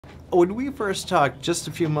when we first talked just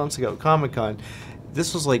a few months ago at Comic-Con,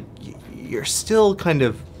 this was like, you're still kind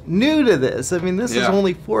of new to this. I mean, this is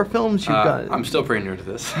only 4 films you've got. I'm still pretty new to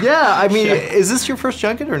this. Yeah, I mean, is this your first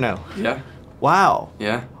junket or no? Yeah. Wow.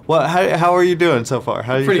 Yeah. Well, how are you doing so far?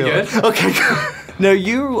 How are you Pretty feeling? good. Okay, good. Now,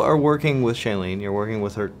 you are working with Shailene. You're working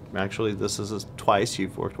with her. Actually, this is twice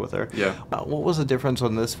you've worked with her. Yeah. What was the difference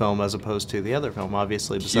on this film as opposed to the other film,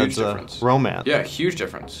 obviously, Huge besides difference. romance? Yeah, huge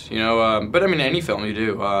difference. You know, but I mean, any film you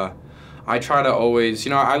do, I try to always,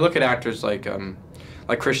 you know, I look at actors like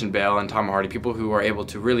Christian Bale and Tom Hardy, people who are able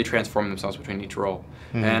to really transform themselves between each role.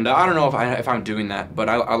 Mm-hmm. And I don't know if I'm doing that, but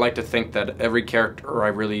I like to think that every character I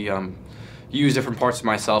really use different parts of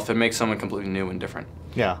myself and make someone completely new and different.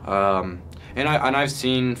 Yeah. And I've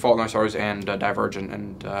seen Fault in Our Stars and Divergent,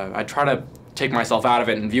 and I try to take myself out of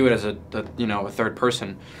it and view it as a third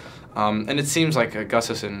person. And it seems like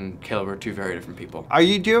Gussus and Caleb are 2 very different people. Do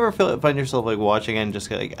you ever find yourself like watching and just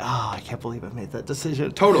like, oh, I can't believe I made that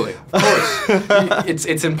decision? Totally, of course.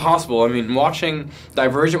 It's impossible. I mean, watching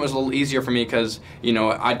Divergent was a little easier for me because, you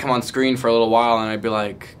know, I'd come on screen for a little while and I'd be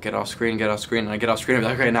like, get off screen, and I'd get off screen and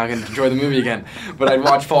I'd be like, okay, now I can enjoy the movie again. But I'd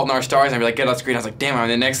watch Fault in Our Stars and I'd be like, get off screen. I was like, damn, I'm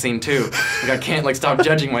in the next scene too. Like, I can't like stop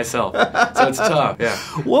judging myself. So it's tough. Yeah.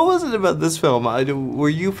 What was it about this film? Were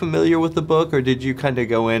you familiar with the book, or did you kind of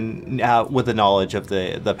go in with the knowledge of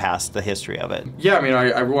the past, the history of it? Yeah, I mean,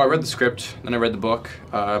 I read the script, then I read the book,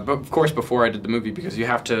 but of course before I did the movie, because you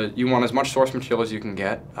want as much source material as you can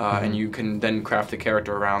get, and you can then craft the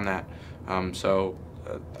character around that. So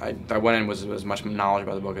I went in with as much knowledge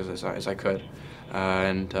about the book as I could,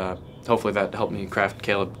 and hopefully that helped me craft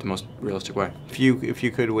Caleb the most realistic way. If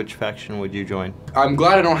you could, which faction would you join? I'm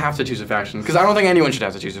glad I don't have to choose a faction, because I don't think anyone should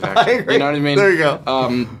have to choose a faction. I agree. You know what I mean? There you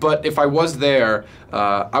go. But if I was there,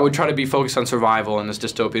 I would try to be focused on survival in this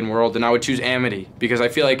dystopian world, and I would choose Amity, because I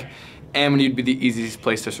feel like Amity would be the easiest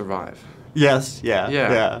place to survive. Yes,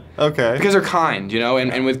 yeah. Okay. Because they're kind, you know,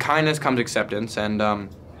 and with kindness comes acceptance, and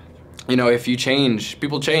you know, if you change,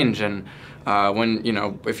 people change, and when, you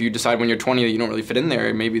know, if you decide when you're 20 that you don't really fit in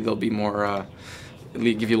there, maybe they'll be more,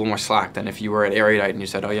 give you a little more slack than if you were at Erudite and you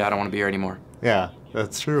said, oh yeah, I don't want to be here anymore. Yeah,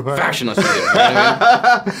 that's true. Right? Factionless with you,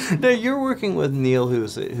 I mean? Now, you're working with Neil,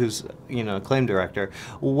 who's you know, acclaimed director.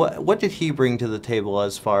 What did he bring to the table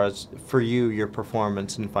as far as, for you, your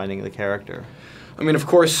performance in finding the character? I mean, of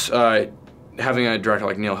course, having a director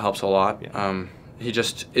like Neil helps a lot. Yeah.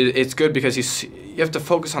 It's good because you have to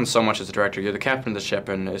focus on so much as a director. You're the captain of the ship,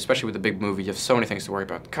 and especially with a big movie, you have so many things to worry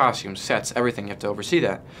about. Costumes, sets, everything, you have to oversee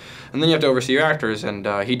that. And then you have to oversee your actors, and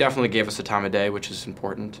he definitely gave us the time of day, which is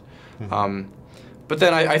important. Mm-hmm. But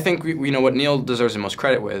then I think, you know, what Neil deserves the most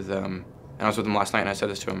credit with, and I was with him last night and I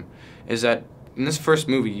said this to him, is that in this first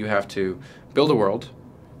movie you have to build a world,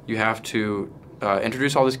 you have to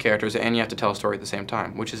introduce all these characters, and you have to tell a story at the same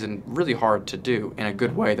time, which is really hard to do in a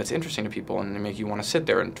good way that's interesting to people and make you want to sit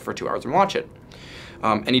there for 2 hours and watch it.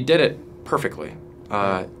 And he did it perfectly.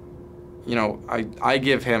 You know, I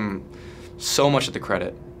give him so much of the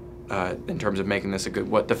credit in terms of making this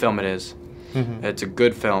what the film it is. Mm-hmm. It's a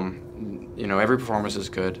good film. You know, every performance is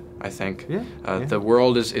good, I think. Yeah. The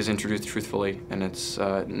world is introduced truthfully, and it's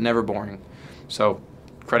never boring. So,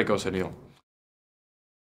 credit goes to Neil.